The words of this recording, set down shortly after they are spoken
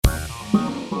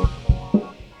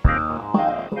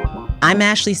I'm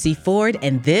Ashley C. Ford,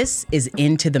 and this is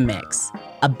Into the Mix,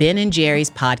 a Ben &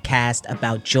 Jerry's podcast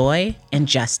about joy and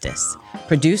justice,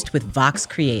 produced with Vox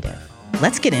Creative.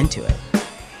 Let's get into it.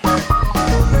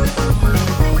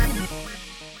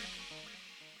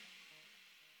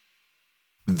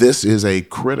 This is a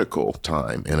critical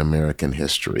time in American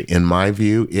history. In my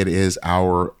view, it is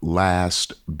our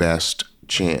last best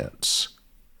chance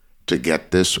to get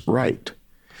this right.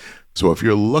 So if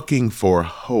you're looking for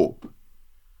hope,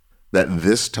 that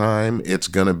this time it's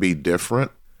going to be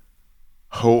different,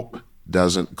 hope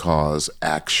doesn't cause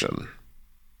action.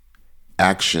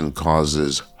 Action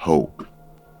causes hope.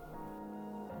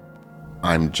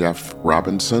 I'm Jeff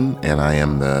Robinson, and I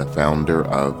am the founder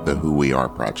of the Who We Are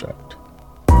Project.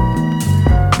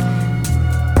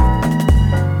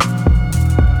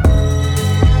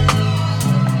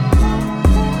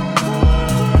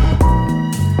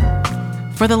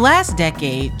 For the last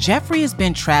decade, Jeffrey has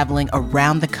been traveling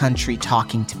around the country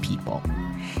talking to people.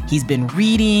 He's been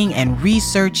reading and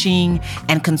researching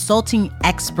and consulting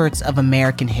experts of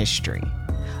American history,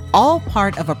 all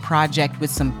part of a project with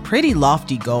some pretty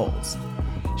lofty goals.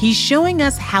 He's showing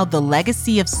us how the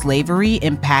legacy of slavery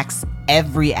impacts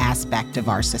every aspect of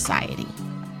our society.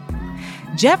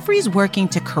 Jeffrey's working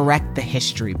to correct the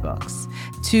history books,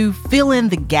 to fill in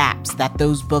the gaps that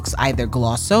those books either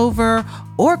gloss over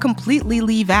or completely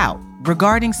leave out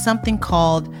regarding something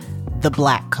called the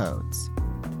Black Codes.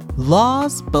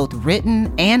 Laws, both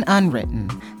written and unwritten,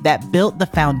 that built the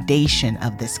foundation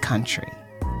of this country.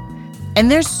 And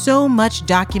there's so much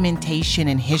documentation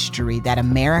and history that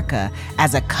America,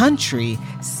 as a country,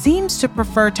 seems to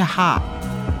prefer to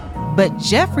hide. But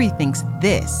Jeffrey thinks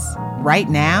this, right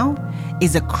now,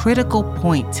 is a critical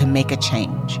point to make a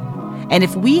change. And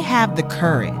if we have the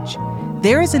courage,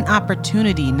 there is an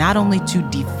opportunity not only to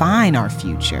define our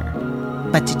future,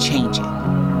 but to change it.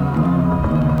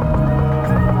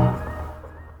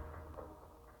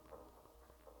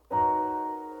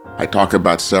 I talk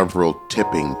about several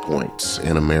tipping points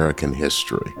in American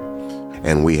history,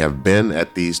 and we have been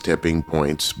at these tipping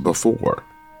points before.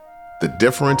 The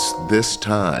difference this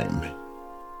time,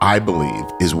 I believe,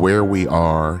 is where we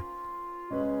are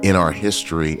in our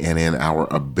history and in our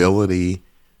ability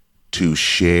to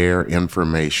share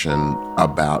information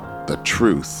about the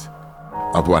truth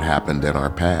of what happened in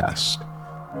our past.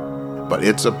 But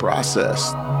it's a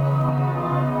process.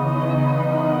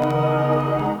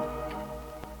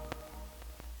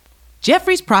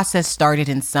 Jeffrey's process started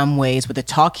in some ways with a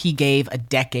talk he gave a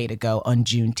decade ago on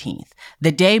Juneteenth,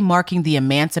 the day marking the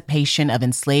emancipation of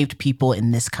enslaved people in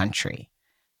this country.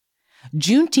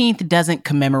 Juneteenth doesn't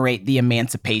commemorate the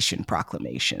Emancipation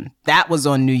Proclamation. That was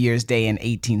on New Year's Day in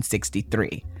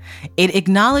 1863. It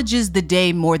acknowledges the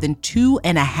day more than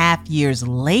 2.5 years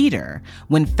later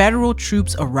when federal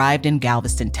troops arrived in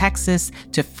Galveston, Texas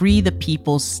to free the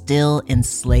people still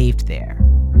enslaved there.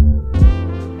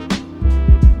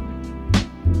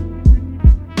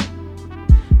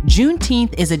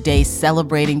 Juneteenth is a day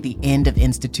celebrating the end of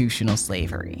institutional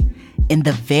slavery in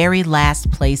the very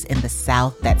last place in the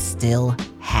South that still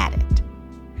had it.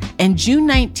 And June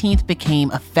 19th became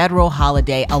a federal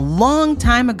holiday a long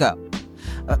time ago.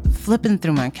 Flipping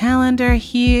through my calendar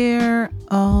here,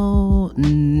 oh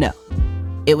no,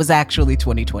 it was actually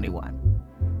 2021.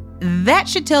 That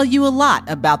should tell you a lot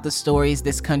about the stories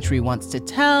this country wants to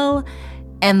tell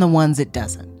and the ones it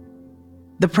doesn't.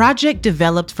 The project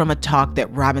developed from a talk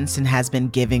that Robinson has been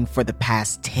giving for the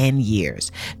past 10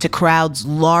 years to crowds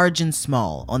large and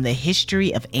small on the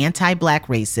history of anti-Black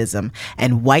racism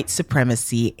and white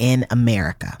supremacy in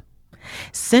America.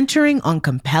 Centering on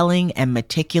compelling and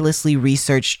meticulously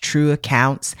researched true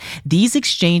accounts, these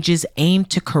exchanges aim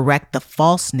to correct the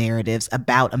false narratives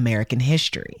about American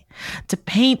history, to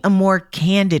paint a more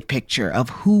candid picture of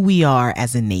who we are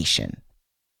as a nation.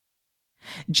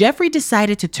 Jeffrey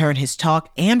decided to turn his talk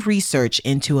and research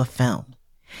into a film.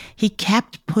 He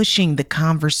kept pushing the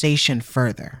conversation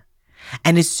further.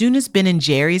 And as soon as Ben &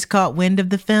 Jerry's caught wind of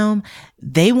the film,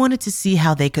 they wanted to see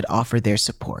how they could offer their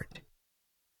support.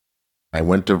 I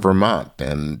went to Vermont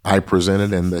and I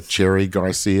presented in the Cherry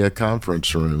Garcia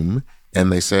conference room,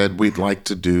 and they said, we'd like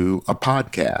to do a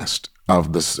podcast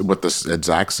of this with the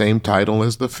exact same title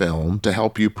as the film to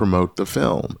help you promote the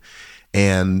film.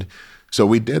 And so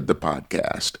we did the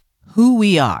podcast. Who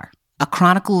We Are, a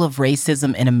chronicle of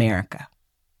racism in America.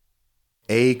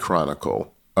 A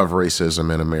chronicle of racism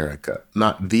in America,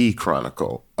 not the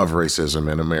chronicle of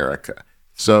racism in America.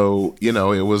 So,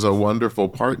 it was a wonderful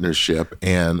partnership.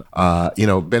 And,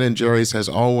 Ben & Jerry's has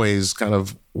always kind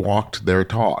of walked their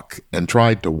talk and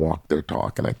tried to walk their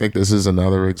talk. And I think this is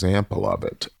another example of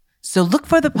it. So look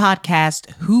for the podcast,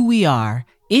 Who We Are,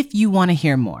 if you want to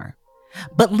hear more.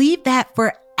 But leave that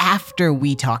for after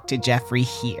we talk to Jeffrey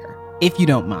here, if you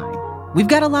don't mind. We've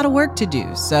got a lot of work to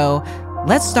do, so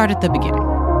let's start at the beginning.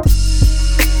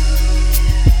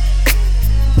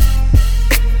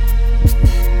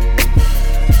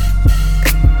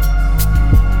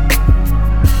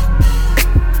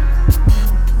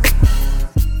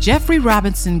 Jeffrey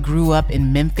Robinson grew up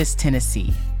in Memphis,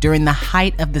 Tennessee, during the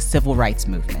height of the civil rights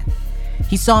movement.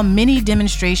 He saw many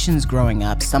demonstrations growing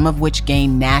up, some of which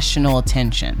gained national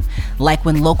attention, like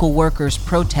when local workers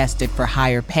protested for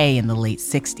higher pay in the late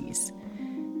 60s.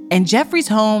 And Jeffrey's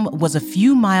home was a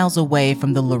few miles away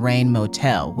from the Lorraine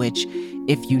Motel, which,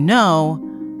 if you know,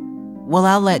 well,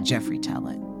 I'll let Jeffrey tell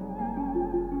it.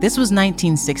 This was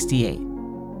 1968.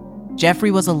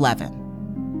 Jeffrey was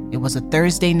 11. It was a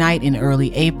Thursday night in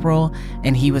early April,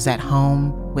 and he was at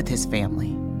home with his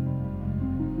family.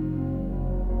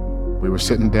 We were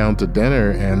sitting down to dinner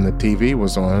and the TV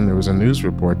was on. There was a news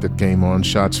report that came on,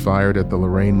 shots fired at the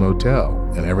Lorraine Motel.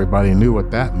 And everybody knew what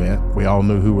that meant. We all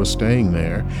knew who was staying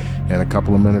there. And a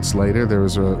couple of minutes later, there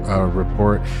was a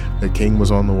report that King was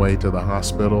on the way to the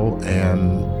hospital.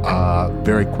 And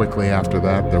very quickly after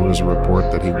that, there was a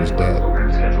report that he was dead.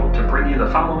 Program scheduled to bring you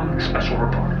the following special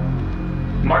report.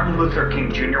 Martin Luther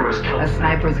King Jr. was killed. A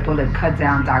sniper's bullet cut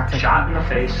down Dr. Shot in the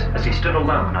face as he stood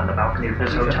alone on the balcony of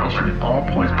his hotel room. All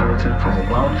points bulletin from a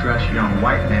well-dressed young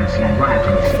white man seen running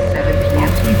from the scene. 7 p.m.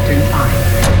 Eastern Time.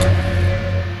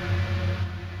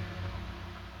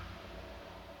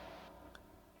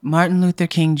 Martin Luther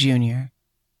King Jr.,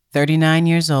 39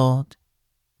 years old,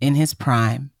 in his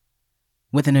prime,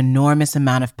 with an enormous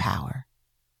amount of power,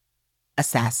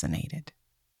 assassinated.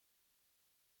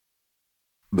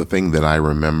 The thing that I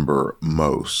remember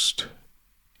most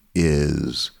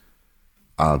is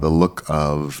the look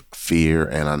of fear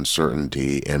and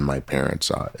uncertainty in my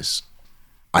parents' eyes.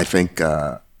 I think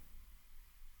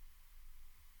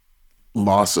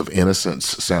loss of innocence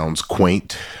sounds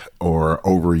quaint or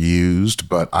overused,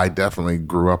 but I definitely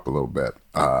grew up a little bit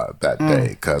that day,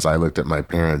 because I looked at my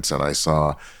parents and I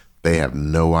saw they have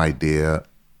no idea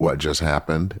what just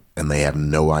happened and they have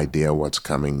no idea what's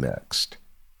coming next.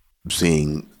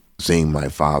 Seeing my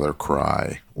father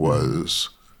cry was,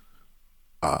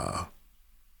 that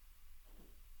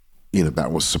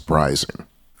was surprising.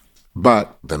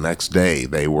 But the next day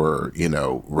they were,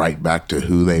 right back to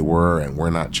who they were, and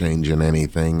we're not changing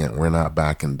anything and we're not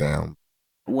backing down.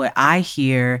 What I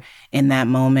hear in that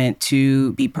moment,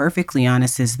 to be perfectly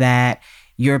honest, is that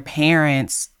your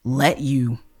parents let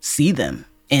you see them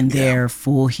in their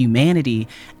full humanity,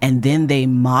 and then they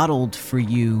modeled for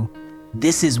you,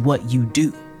 this is what you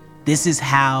do. This is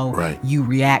how you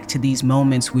react to these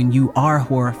moments when you are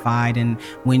horrified and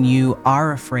when you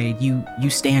are afraid. You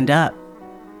stand up,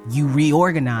 you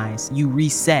reorganize, you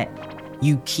reset,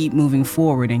 you keep moving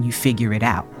forward, and you figure it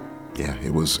out. Yeah,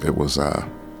 it was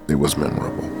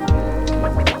memorable.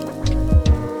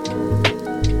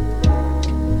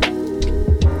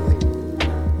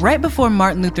 Right before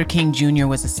Martin Luther King Jr.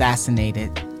 was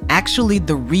assassinated, actually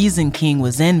the reason King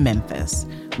was in Memphis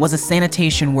was a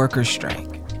sanitation workers' strike.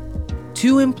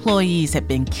 2 employees had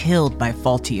been killed by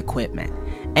faulty equipment,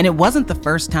 and it wasn't the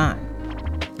first time.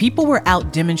 People were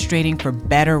out demonstrating for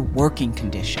better working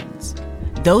conditions.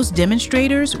 Those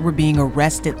demonstrators were being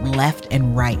arrested left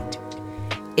and right.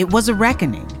 It was a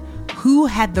reckoning. Who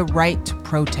had the right to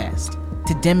protest,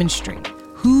 to demonstrate?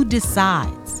 Who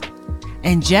decides?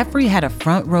 And Jeffrey had a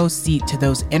front row seat to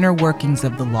those inner workings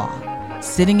of the law,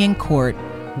 sitting in court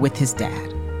with his dad.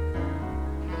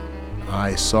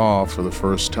 I saw for the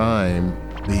first time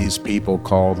these people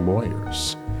called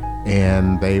lawyers,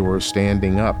 and they were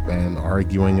standing up and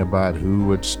arguing about who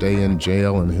would stay in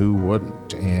jail and who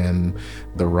wouldn't, and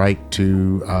the right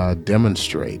to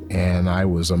demonstrate. And I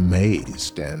was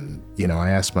amazed. And, I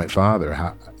asked my father,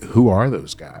 who are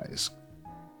those guys?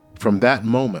 From that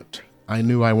moment, I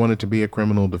knew I wanted to be a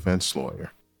criminal defense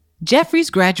lawyer. Jeffrey's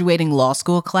graduating law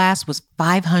school class was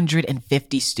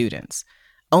 550 students.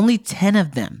 Only 10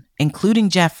 of them, including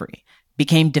Jeffrey,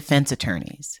 became defense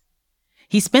attorneys.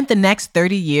 He spent the next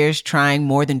 30 years trying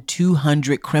more than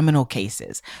 200 criminal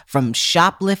cases, from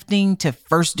shoplifting to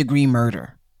first-degree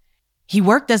murder. He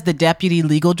worked as the deputy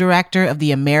legal director of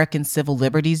the American Civil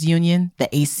Liberties Union, the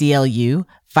ACLU,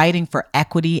 fighting for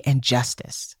equity and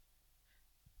justice.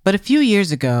 But a few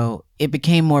years ago, it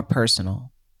became more personal.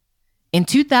 In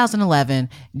 2011,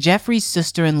 Jeffrey's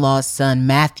sister-in-law's son,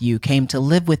 Matthew, came to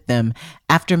live with them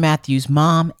after Matthew's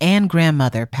mom and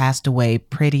grandmother passed away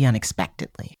pretty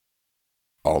unexpectedly.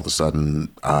 All of a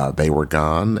sudden, they were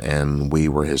gone, and we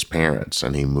were his parents,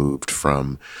 and he moved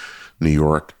from New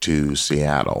York to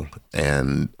Seattle.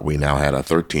 And we now had a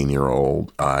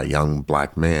 13-year-old young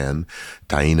black man,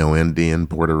 Taino Indian,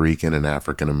 Puerto Rican, and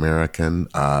African American,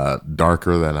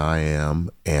 darker than I am.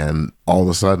 And all of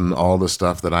a sudden, all the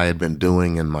stuff that I had been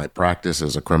doing in my practice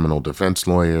as a criminal defense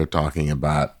lawyer, talking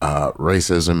about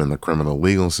racism in the criminal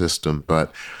legal system,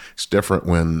 but it's different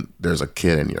when there's a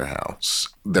kid in your house.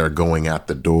 They're going out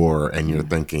the door and you're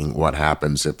thinking, what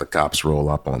happens if the cops roll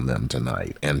up on them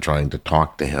tonight? And trying to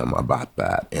talk to him about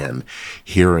that and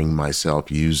hearing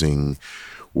myself using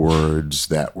words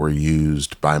that were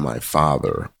used by my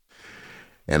father.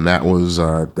 And that was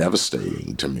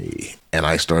devastating to me. And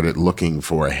I started looking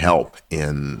for help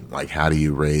in, like, how do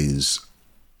you raise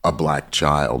a black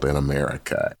child in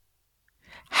America?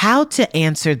 How to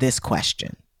answer this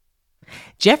question?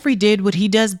 Jeffrey did what he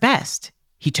does best.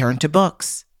 He turned to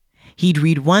books. He'd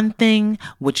read one thing,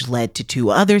 which led to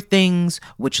 2 other things,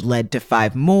 which led to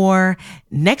 5 more.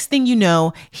 Next thing you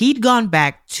know, he'd gone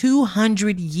back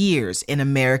 200 years in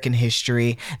American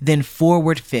history, then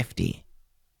forward 50.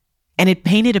 And it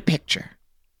painted a picture.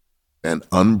 An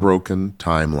unbroken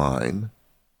timeline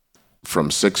from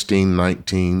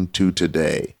 1619 to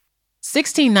today.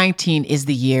 1619 is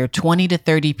the year 20 to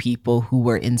 30 people who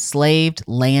were enslaved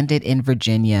landed in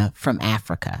Virginia from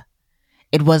Africa.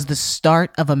 It was the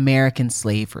start of American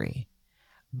slavery.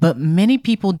 But many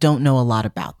people don't know a lot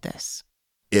about this.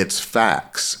 It's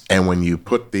facts. And when you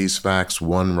put these facts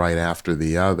one right after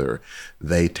the other,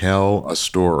 they tell a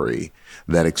story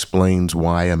that explains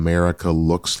why America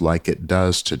looks like it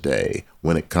does today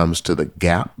when it comes to the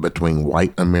gap between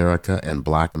white America and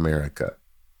black America.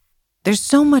 There's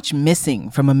so much missing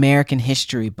from American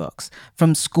history books,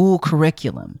 from school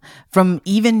curriculum, from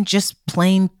even just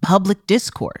plain public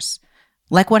discourse,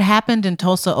 like what happened in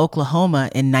Tulsa,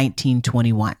 Oklahoma in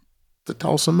 1921. The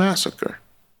Tulsa Massacre.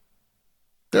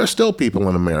 There are still people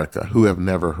in America who have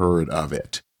never heard of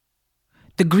it.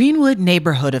 The Greenwood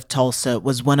neighborhood of Tulsa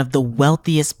was one of the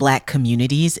wealthiest black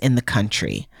communities in the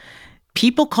country.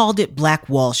 People called it Black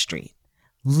Wall Street.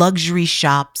 Luxury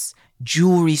shops,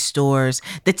 jewelry stores.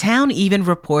 The town even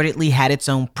reportedly had its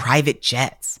own private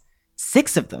jets,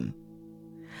 6 of them.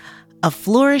 A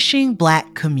flourishing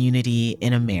black community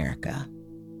in America.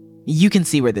 You can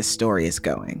see where this story is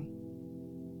going.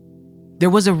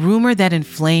 There was a rumor that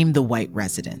inflamed the white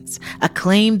residents, a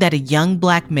claim that a young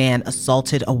black man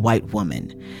assaulted a white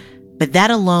woman. But that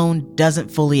alone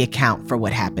doesn't fully account for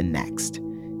what happened next.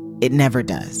 It never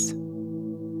does.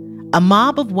 A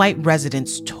mob of white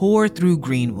residents tore through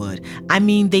Greenwood. I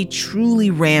mean, they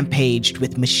truly rampaged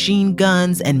with machine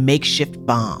guns and makeshift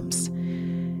bombs.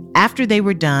 After they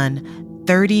were done,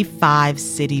 35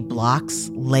 city blocks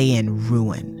lay in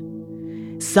ruin.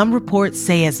 Some reports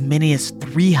say as many as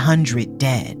 300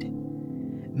 dead.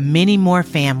 Many more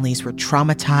families were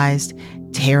traumatized,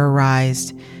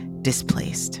 terrorized,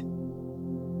 displaced.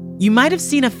 You might have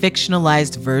seen a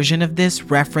fictionalized version of this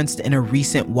referenced in a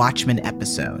recent Watchmen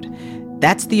episode.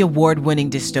 That's the award-winning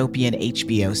dystopian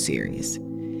HBO series.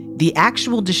 The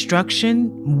actual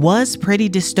destruction was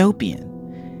pretty dystopian.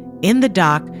 In the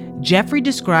doc, Jeffrey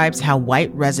describes how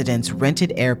white residents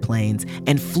rented airplanes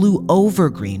and flew over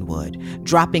Greenwood,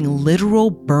 dropping literal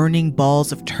burning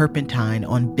balls of turpentine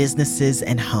on businesses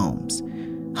and homes.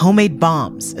 Homemade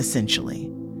bombs, essentially.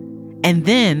 And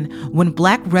then, when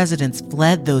black residents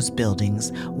fled those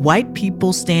buildings, white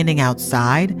people standing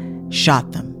outside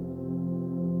shot them.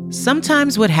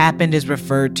 Sometimes what happened is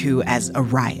referred to as a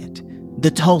riot, the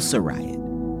Tulsa riot.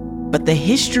 But the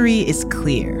history is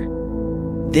clear.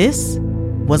 This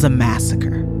was a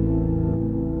massacre.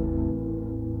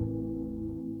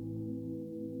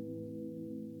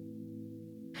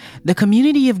 The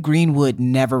community of Greenwood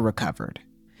never recovered.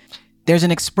 There's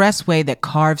an expressway that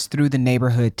carves through the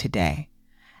neighborhood today,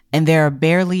 and there are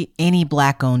barely any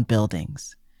black-owned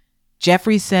buildings.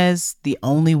 Jeffrey says the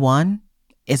only one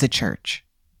is a church.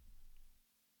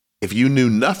 If you knew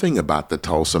nothing about the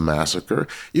Tulsa Massacre,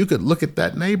 you could look at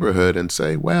that neighborhood and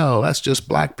say, well, that's just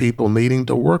black people needing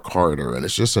to work harder, and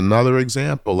it's just another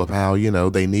example of how,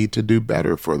 they need to do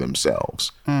better for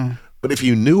themselves. But if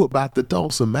you knew about the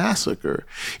Tulsa Massacre,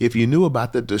 if you knew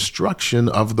about the destruction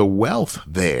of the wealth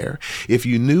there, if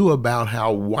you knew about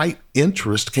how white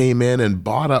interest came in and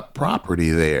bought up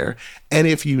property there, and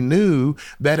if you knew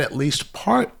that at least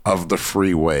part of the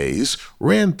freeways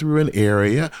ran through an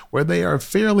area where they are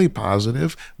fairly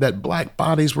positive that black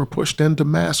bodies were pushed into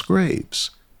mass graves.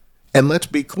 And let's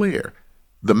be clear,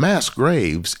 the mass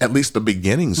graves, at least the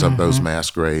beginnings of those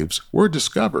mass graves, were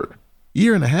discovered.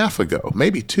 Year and a half ago,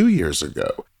 maybe 2 years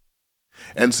ago.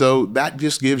 And so that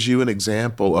just gives you an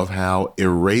example of how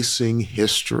erasing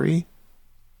history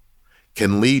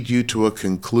can lead you to a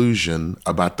conclusion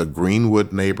about the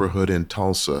Greenwood neighborhood in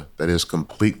Tulsa that is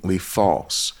completely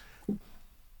false.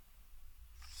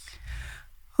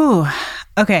 Whew.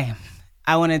 Okay.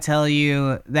 I want to tell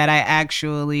you that I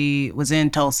actually was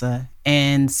in Tulsa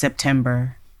in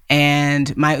September,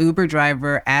 and my Uber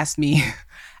driver asked me,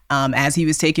 as he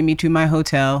was taking me to my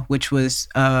hotel, which was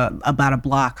about a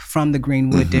block from the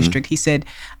Greenwood district, he said,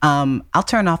 I'll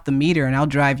turn off the meter and I'll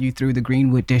drive you through the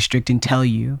Greenwood district and tell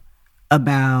you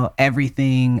about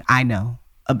everything I know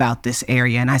about this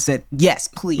area. And I said, yes,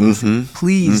 please,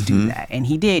 please do that. And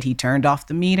he did. He turned off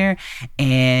the meter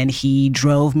and he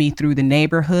drove me through the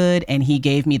neighborhood and he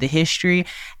gave me the history.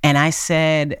 And I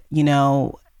said, you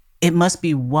know, it must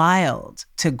be wild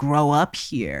to grow up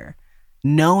here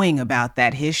knowing about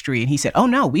that history. And he said, oh,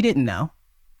 no, we didn't know.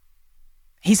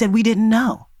 He said, we didn't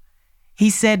know. He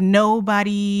said,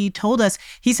 nobody told us.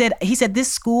 He said,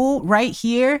 this school right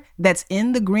here that's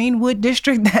in the Greenwood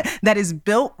district that is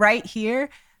built right here,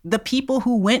 the people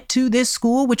who went to this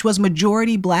school, which was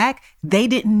majority Black, they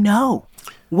didn't know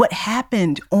what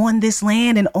happened on this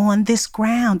land and on this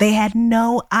ground. They had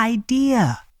no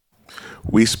idea.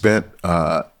 We spent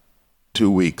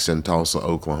 2 weeks in Tulsa,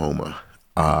 Oklahoma,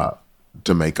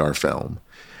 to make our film.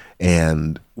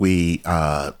 And we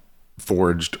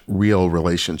forged real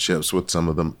relationships with some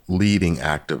of the leading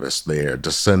activists there,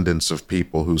 descendants of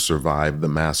people who survived the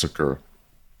massacre.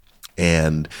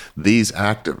 And these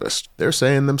activists, they're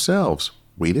saying themselves,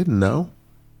 we didn't know.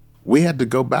 We had to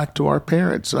go back to our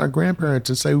parents and our grandparents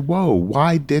and say, whoa,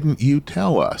 why didn't you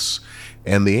tell us?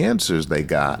 And the answers they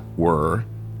got were,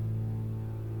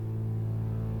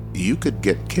 you could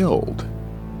get killed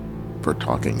for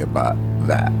talking about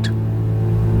that.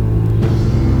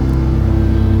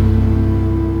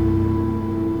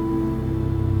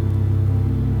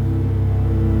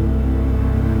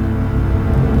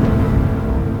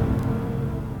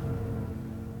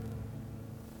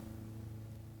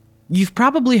 You've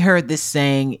probably heard this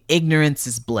saying, ignorance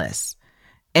is bliss.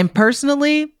 And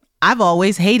personally, I've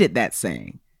always hated that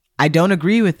saying. I don't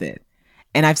agree with it.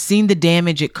 And I've seen the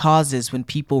damage it causes when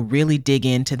people really dig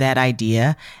into that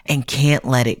idea and can't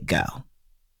let it go.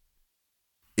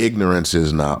 Ignorance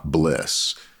is not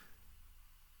bliss.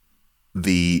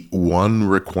 The one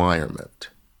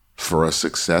requirement for a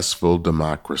successful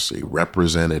democracy,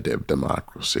 representative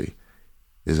democracy,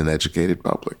 is an educated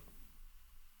public.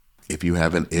 If you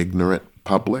have an ignorant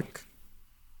public,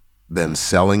 then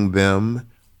selling them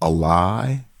a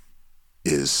lie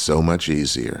is so much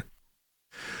easier.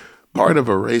 Part of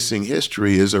erasing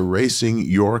history is erasing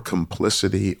your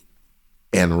complicity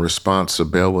and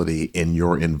responsibility in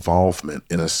your involvement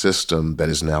in a system that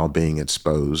is now being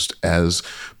exposed as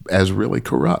really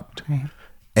corrupt. Right.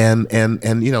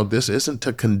 And you know, this isn't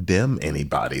to condemn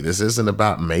anybody. This isn't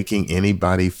about making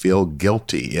anybody feel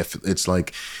guilty.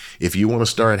 If you want to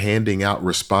start handing out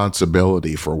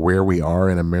responsibility for where we are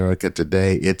in America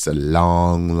today, it's a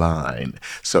long line.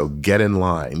 So get in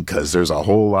line, because there's a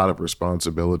whole lot of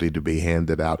responsibility to be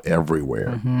handed out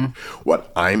everywhere.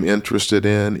 What I'm interested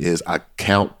in is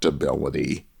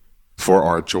accountability for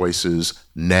our choices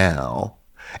now,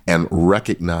 and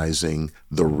recognizing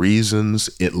the reasons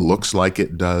it looks like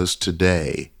it does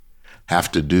today have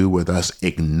to do with us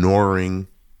ignoring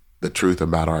the truth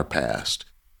about our past.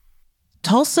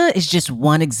 Tulsa is just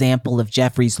one example of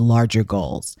Jeffrey's larger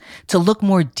goals, to look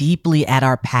more deeply at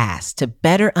our past, to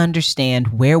better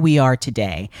understand where we are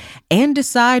today, and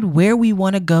decide where we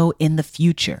want to go in the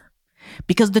future.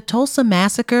 Because the Tulsa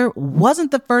massacre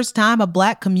wasn't the first time a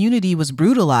Black community was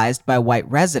brutalized by white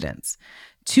residents.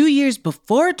 2 years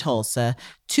before Tulsa,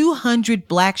 200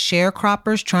 Black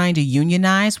sharecroppers trying to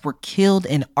unionize were killed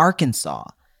in Arkansas.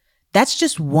 That's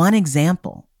just one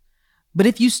example. But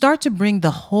if you start to bring the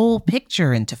whole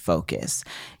picture into focus,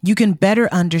 you can better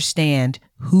understand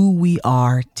who we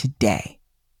are today.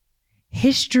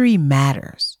 History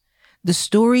matters. The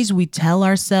stories we tell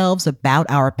ourselves about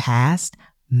our past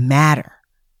matter.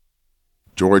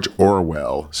 George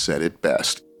Orwell said it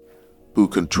best. Who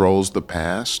controls the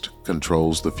past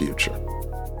controls the future.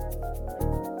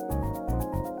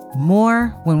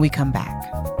 More when we come back.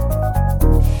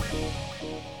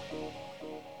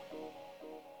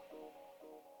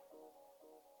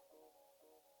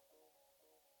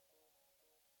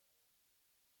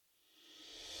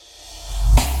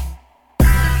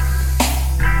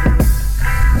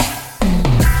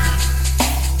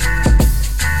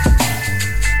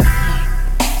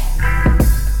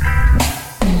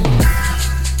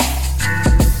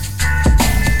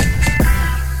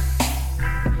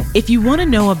 If you want to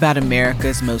know about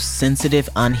America's most sensitive,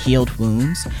 unhealed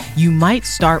wounds, you might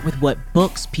start with what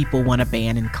books people want to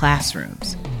ban in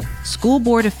classrooms. School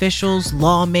board officials,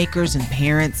 lawmakers, and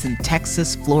parents in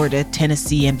Texas, Florida,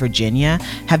 Tennessee, and Virginia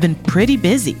have been pretty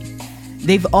busy.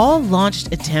 They've all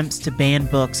launched attempts to ban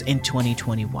books in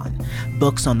 2021.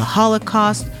 Books on the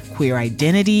Holocaust, queer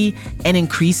identity, and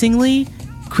increasingly,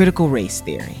 critical race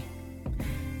theory.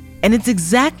 And it's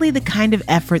exactly the kind of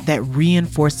effort that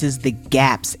reinforces the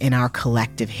gaps in our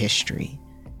collective history,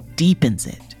 deepens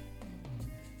it.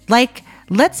 Like,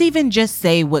 let's even just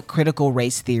say what critical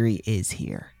race theory is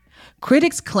here.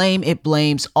 Critics claim it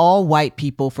blames all white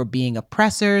people for being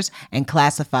oppressors and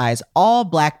classifies all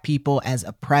Black people as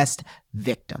oppressed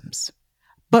victims.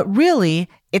 But really,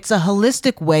 it's a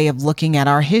holistic way of looking at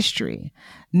our history.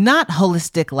 Not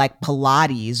holistic like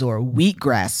Pilates or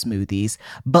wheatgrass smoothies,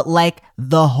 but like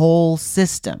the whole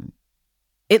system.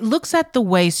 It looks at the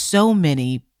way so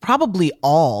many, probably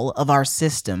all of our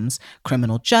systems,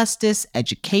 criminal justice,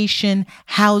 education,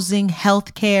 housing,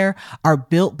 healthcare, are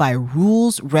built by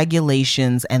rules,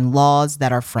 regulations, and laws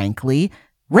that are frankly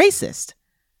racist.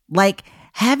 Like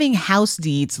having house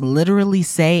deeds literally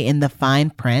say in the fine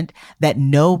print that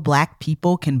no Black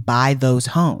people can buy those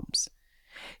homes.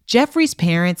 Jeffrey's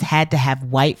parents had to have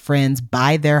white friends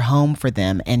buy their home for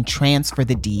them and transfer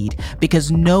the deed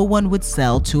because no one would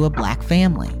sell to a Black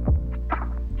family.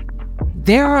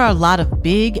 There are a lot of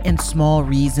big and small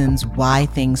reasons why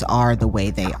things are the way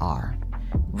they are.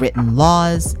 Written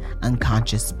laws,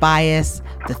 unconscious bias,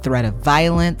 the threat of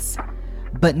violence.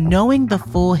 But knowing the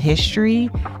full history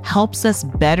helps us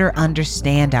better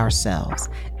understand ourselves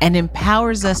and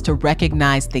empowers us to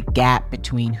recognize the gap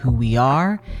between who we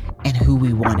are and who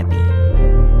we want to be.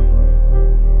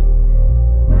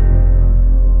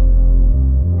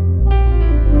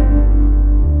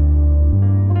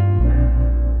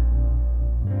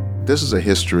 This is a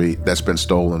history that's been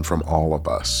stolen from all of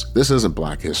us. This isn't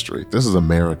Black history. This is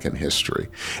American history.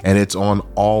 And it's on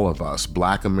all of us,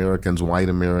 Black Americans, white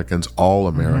Americans, all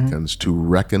Americans, to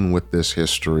reckon with this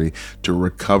history, to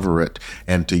recover it,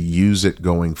 and to use it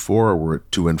going forward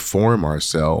to inform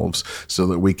ourselves so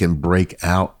that we can break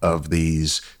out of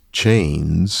these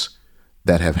chains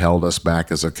that have held us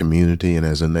back as a community and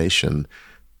as a nation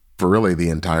for really the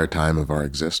entire time of our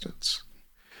existence.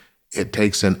 It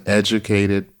takes an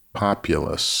educated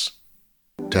populace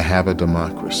to have a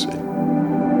democracy.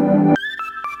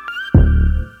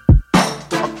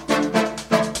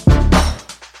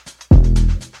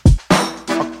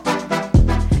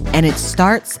 And it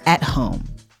starts at home,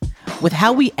 with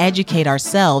how we educate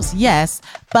ourselves, yes,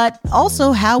 but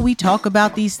also how we talk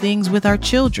about these things with our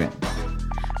children.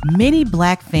 Many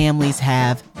Black families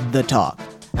have the talk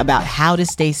about how to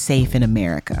stay safe in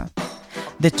America.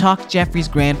 The talk Jeffrey's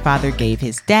grandfather gave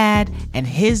his dad and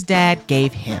his dad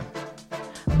gave him.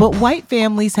 But white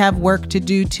families have work to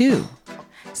do too.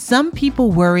 Some people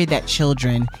worry that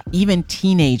children, even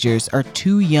teenagers, are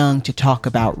too young to talk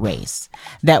about race,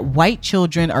 that white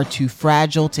children are too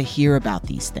fragile to hear about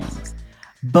these things.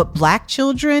 But Black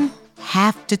children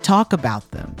have to talk about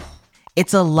them.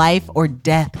 It's a life or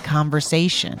death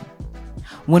conversation.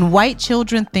 When white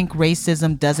children think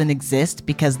racism doesn't exist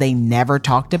because they never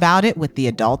talked about it with the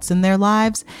adults in their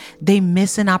lives, they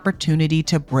miss an opportunity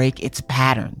to break its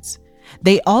patterns.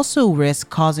 They also risk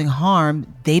causing harm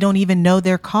they don't even know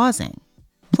they're causing.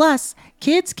 Plus,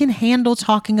 kids can handle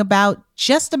talking about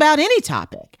just about any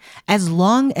topic, as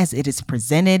long as it is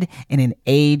presented in an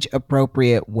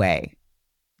age-appropriate way.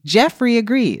 Jeffrey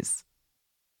agrees.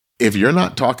 If you're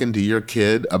not talking to your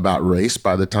kid about race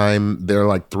by the time they're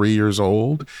like 3 years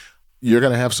old, you're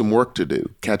going to have some work to do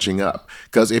catching up.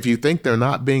 Because if you think they're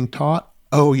not being taught,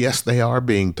 oh, yes, they are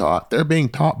being taught. They're being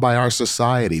taught by our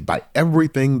society, by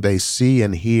everything they see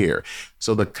and hear.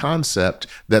 So the concept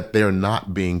that they're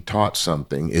not being taught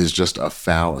something is just a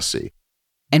fallacy.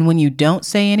 And when you don't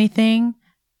say anything,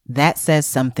 that says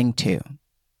something too.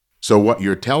 So what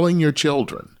you're telling your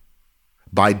children,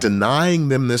 by denying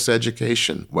them this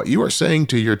education, what you are saying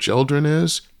to your children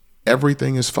is,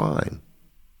 everything is fine.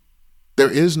 There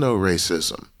is no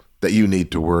racism that you need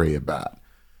to worry about.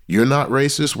 You're not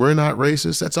racist, we're not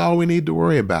racist, that's all we need to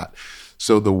worry about.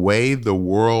 So the way the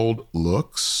world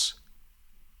looks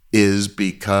is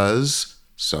because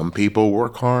some people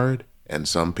work hard and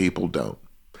some people don't.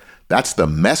 That's the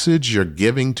message you're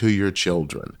giving to your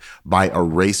children by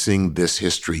erasing this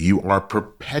history. You are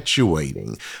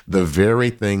perpetuating the very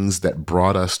things that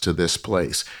brought us to this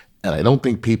place. And I don't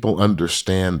think people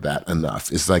understand that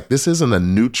enough. It's like, this isn't a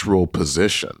neutral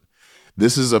position.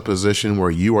 This is a position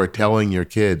where you are telling your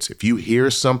kids, if you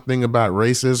hear something about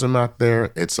racism out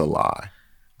there, it's a lie.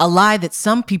 A lie that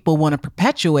some people want to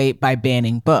perpetuate by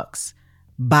banning books,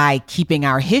 by keeping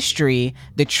our history,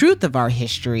 the truth of our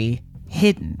history,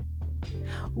 hidden.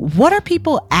 What are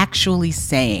people actually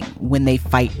saying when they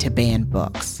fight to ban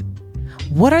books?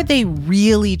 What are they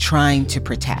really trying to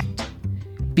protect?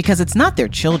 Because it's not their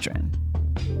children.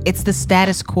 It's the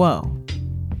status quo.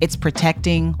 It's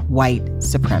protecting white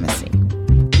supremacy.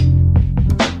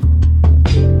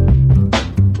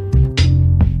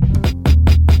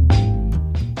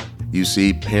 You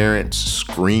see parents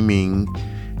screaming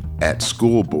at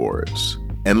school boards.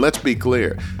 And let's be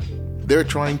clear, they're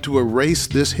trying to erase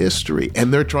this history.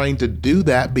 And they're trying to do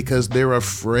that because they're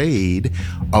afraid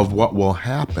of what will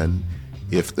happen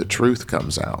if the truth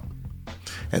comes out.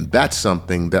 And that's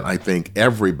something that I think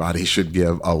everybody should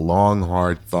give a long,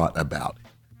 hard thought about.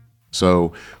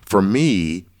 So for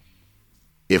me,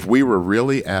 if we were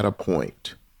really at a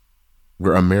point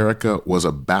where America was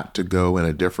about to go in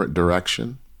a different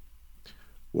direction,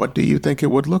 what do you think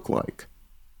it would look like?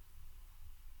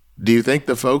 Do you think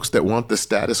the folks that want the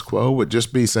status quo would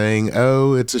just be saying,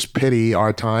 oh, it's a pity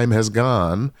our time has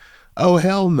gone? Oh,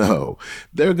 hell no.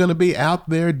 They're going to be out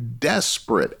there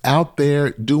desperate, out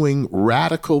there doing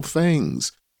radical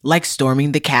things. Like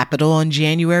storming the Capitol on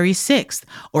January 6th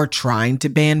or trying to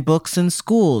ban books in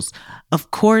schools. Of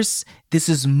course, this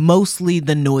is mostly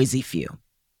the noisy few,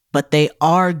 but they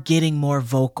are getting more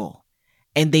vocal.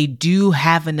 And they do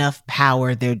have enough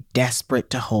power they're desperate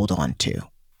to hold on to.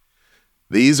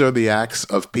 These are the acts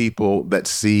of people that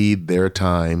see their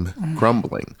time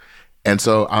crumbling. And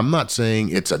so I'm not saying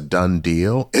it's a done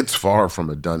deal. It's far from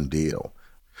a done deal.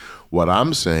 What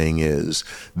I'm saying is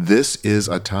this is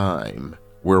a time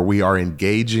where we are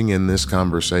engaging in this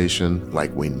conversation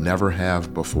like we never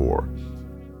have before.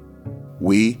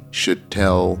 We should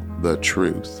tell the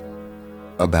truth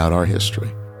about our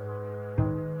history.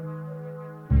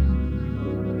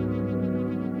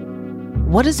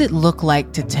 What does it look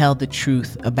like to tell the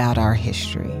truth about our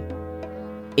history?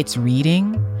 It's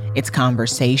reading, it's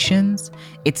conversations,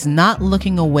 it's not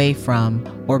looking away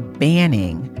from or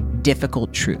banning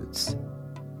difficult truths.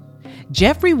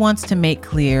 Jeffrey wants to make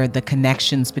clear the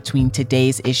connections between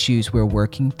today's issues we're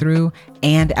working through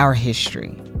and our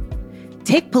history.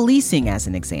 Take policing as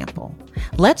an example.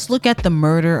 Let's look at the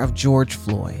murder of George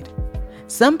Floyd.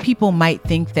 Some people might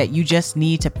think that you just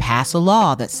need to pass a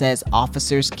law that says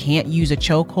officers can't use a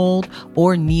chokehold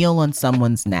or kneel on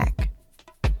someone's neck.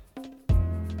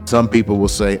 Some people will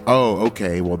say, oh,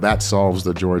 okay, well, that solves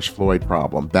the George Floyd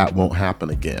problem. That won't happen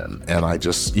again. And I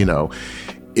just,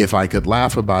 if I could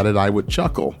laugh about it, I would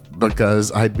chuckle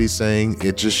because I'd be saying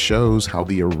it just shows how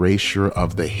the erasure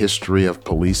of the history of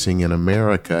policing in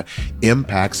America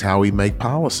impacts how we make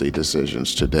policy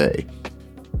decisions today.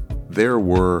 There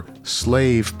were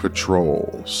slave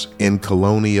patrols in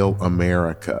colonial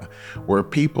America where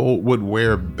people would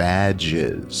wear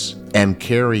badges and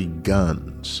carry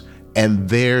guns, and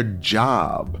their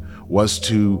job was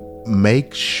to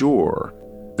make sure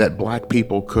that Black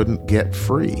people couldn't get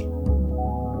free.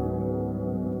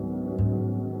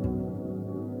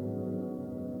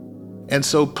 And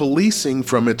so policing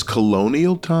from its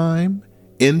colonial time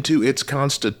into its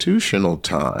constitutional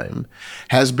time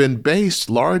has been based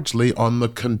largely on the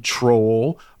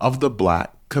control of the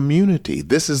Black community.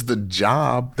 This is the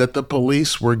job that the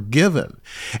police were given.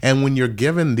 And when you're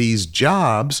given these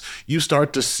jobs, you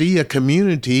start to see a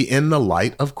community in the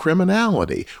light of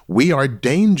criminality. We are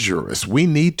dangerous. We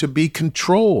need to be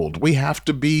controlled. We have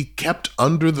to be kept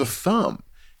under the thumb.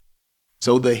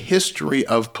 So the history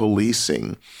of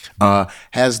policing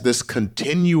has this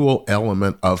continual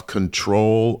element of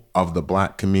control of the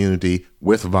Black community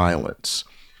with violence.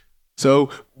 So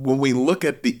when we look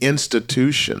at the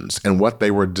institutions and what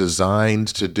they were designed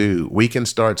to do, we can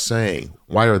start saying,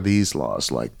 why are these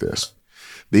laws like this?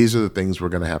 These are the things we're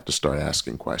going to have to start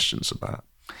asking questions about.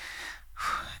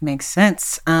 Makes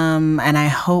sense. And I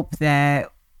hope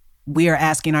that we are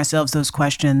asking ourselves those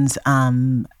questions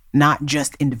not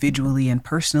just individually and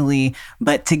personally,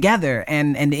 but together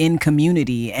and in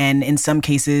community, and in some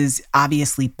cases,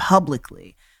 obviously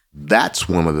publicly. That's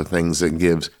one of the things that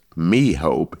gives me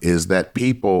hope, is that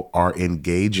people are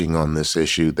engaging on this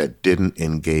issue that didn't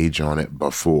engage on it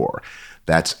before.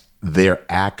 That's their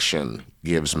action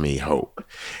gives me hope.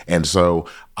 And so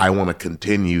I want to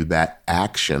continue that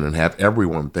action and have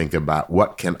everyone think about,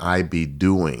 what can I be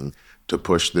doing to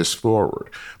push this forward?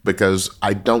 Because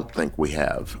I don't think we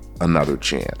have another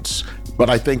chance. But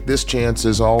I think this chance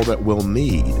is all that we'll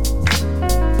need.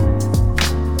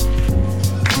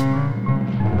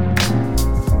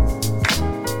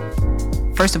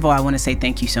 First of all, I want to say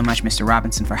thank you so much, Mr.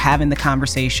 Robinson, for having the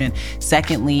conversation.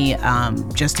 Secondly,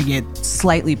 just to get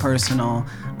slightly personal,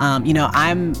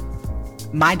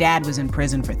 my dad was in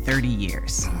prison for 30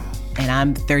 years, and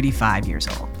I'm 35 years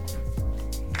old.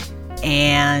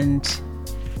 And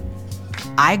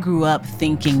I grew up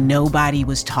thinking nobody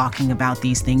was talking about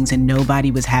these things and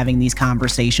nobody was having these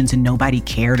conversations and nobody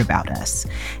cared about us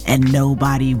and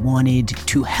nobody wanted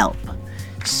to help.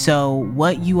 So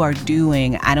what you are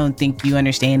doing, I don't think you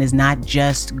understand, is not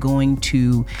just going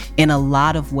to, in a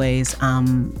lot of ways,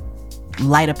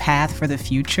 light a path for the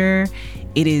future.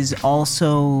 It is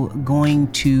also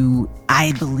going to,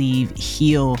 I believe,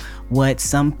 heal what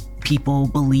some people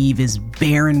believe is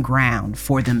barren ground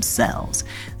for themselves,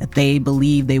 that they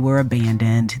believe they were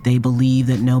abandoned, they believe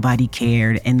that nobody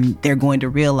cared, and they're going to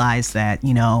realize that,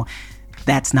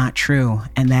 that's not true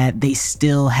and that they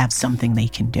still have something they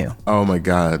can do. Oh my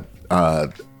God.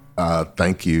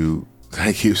 Thank you.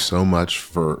 Thank you so much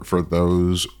for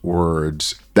those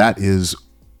words. That is,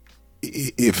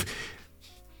 if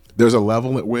there's a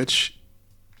level at which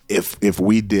if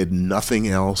we did nothing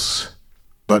else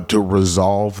but to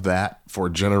resolve that for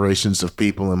generations of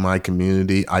people in my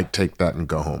community, I'd take that and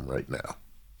go home right now.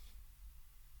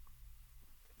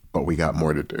 But we got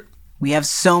more to do. We have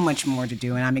so much more to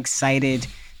do, and I'm excited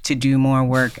to do more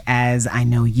work, as I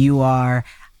know you are.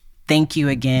 Thank you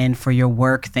again for your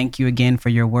work. Thank you again for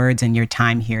your words and your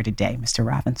time here today, Mr.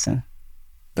 Robinson.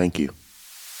 Thank you.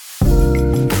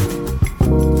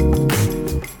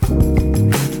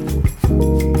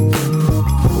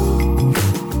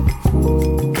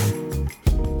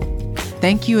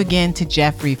 Thank you again to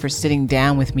Jeffrey for sitting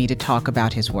down with me to talk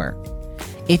about his work.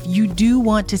 If you do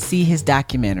want to see his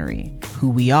documentary, Who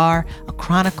We Are, A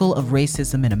Chronicle of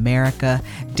Racism in America,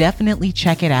 definitely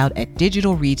check it out at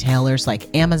digital retailers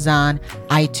like Amazon,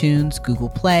 iTunes, Google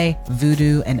Play,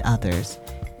 Vudu, and others.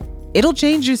 It'll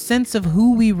change your sense of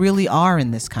who we really are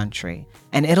in this country,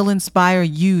 and it'll inspire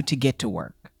you to get to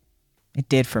work. It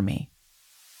did for me.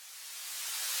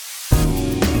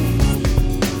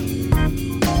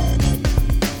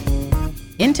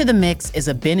 Into the Mix is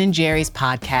a Ben & Jerry's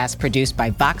podcast produced by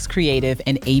Vox Creative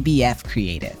and ABF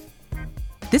Creative.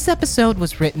 This episode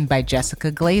was written by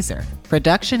Jessica Glazer.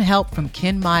 Production help from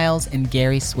Ken Miles and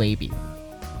Gary Swaby.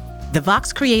 The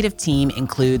Vox Creative team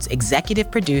includes executive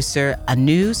producer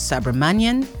Anu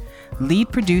Subramanian,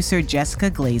 lead producer Jessica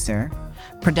Glazer,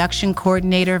 production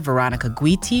coordinator Veronica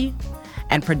Guiti,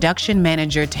 and production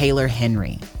manager Taylor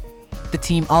Henry. The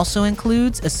team also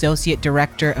includes Associate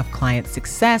Director of Client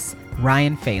Success,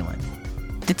 Ryan Phelan.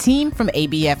 The team from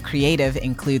ABF Creative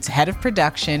includes Head of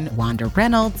Production, Wanda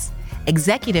Reynolds,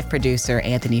 Executive Producer,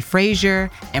 Anthony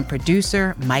Frazier, and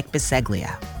Producer, Mike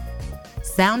Biseglia.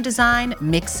 Sound design,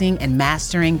 mixing, and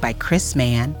mastering by Chris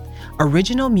Mann.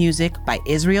 Original music by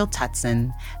Israel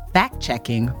Tutson.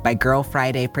 Fact-checking by Girl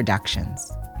Friday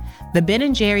Productions. The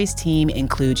Ben & Jerry's team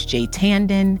includes Jay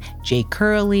Tandon, Jay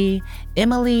Curley,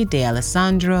 Emily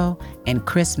DeAlessandro, and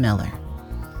Chris Miller.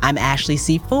 I'm Ashley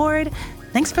C. Ford.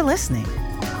 Thanks for listening.